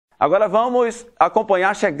Agora vamos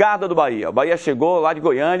acompanhar a chegada do Bahia. O Bahia chegou lá de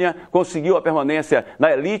Goiânia, conseguiu a permanência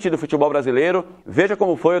na elite do futebol brasileiro. Veja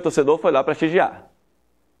como foi, o torcedor foi lá prestigiar.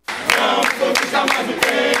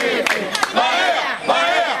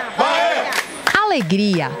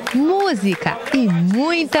 Alegria, música e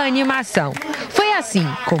muita animação. Foi assim,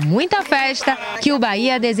 com muita festa, que o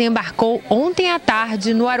Bahia desembarcou ontem à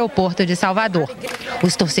tarde no aeroporto de Salvador.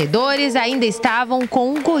 Os torcedores ainda estavam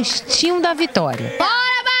com um gostinho da vitória.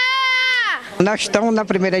 Nós estamos na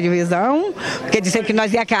primeira divisão, quer dizer que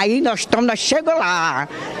nós ia cair, nós chegamos lá.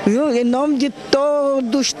 Viu? Em nome de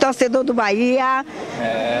todos os torcedores do Bahia.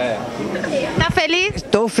 Tá feliz?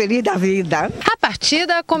 Estou feliz da vida. A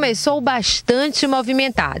partida começou bastante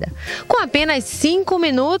movimentada. Com apenas 5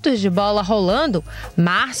 minutos de bola rolando,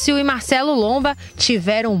 Márcio e Marcelo Lomba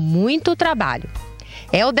tiveram muito trabalho.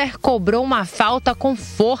 Hélder cobrou uma falta com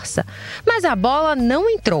força, mas a bola não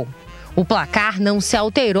entrou. O placar não se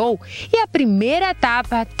alterou e a primeira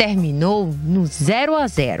etapa terminou no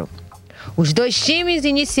 0-0. Os dois times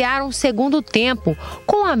iniciaram o segundo tempo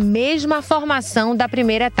com a mesma formação da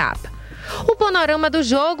primeira etapa. O panorama do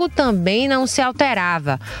jogo também não se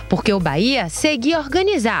alterava, porque o Bahia seguia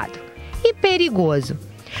organizado e perigoso.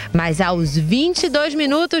 Mas aos 22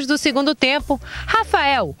 minutos do segundo tempo,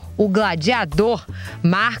 Rafael, o gladiador,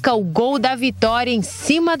 marca o gol da vitória em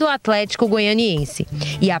cima do Atlético Goianiense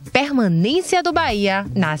e a permanência do Bahia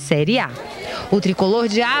na Série A. O tricolor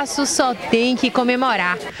de aço só tem que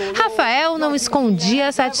comemorar. Rafael não escondia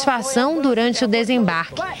a satisfação durante o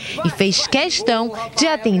desembarque e fez questão de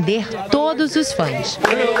atender todos os fãs.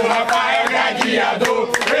 O Rafael gladiador,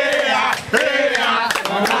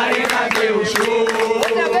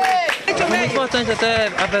 Muito importante, até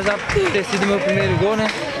apesar de ter sido meu primeiro gol, né?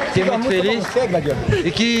 Fiquei muito feliz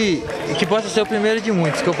e que possa ser o primeiro de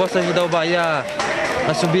muitos, que eu possa ajudar o Bahia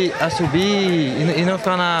a subir e não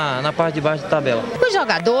ficar na parte de baixo da tabela. Os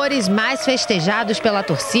jogadores mais festejados pela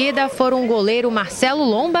torcida foram o goleiro Marcelo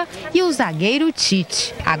Lomba e o zagueiro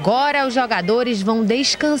Tite. Agora os jogadores vão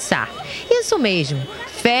descansar. Isso mesmo.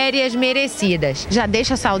 Férias merecidas. Já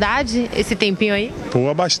deixa saudade esse tempinho aí?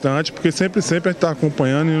 Pô, bastante, porque sempre a gente está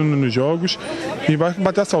acompanhando nos jogos e vai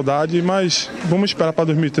bater a saudade, mas vamos esperar para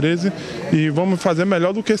 2013 e vamos fazer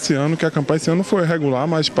melhor do que esse ano, que a campanha esse ano foi regular,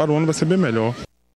 mas para o ano vai ser bem melhor.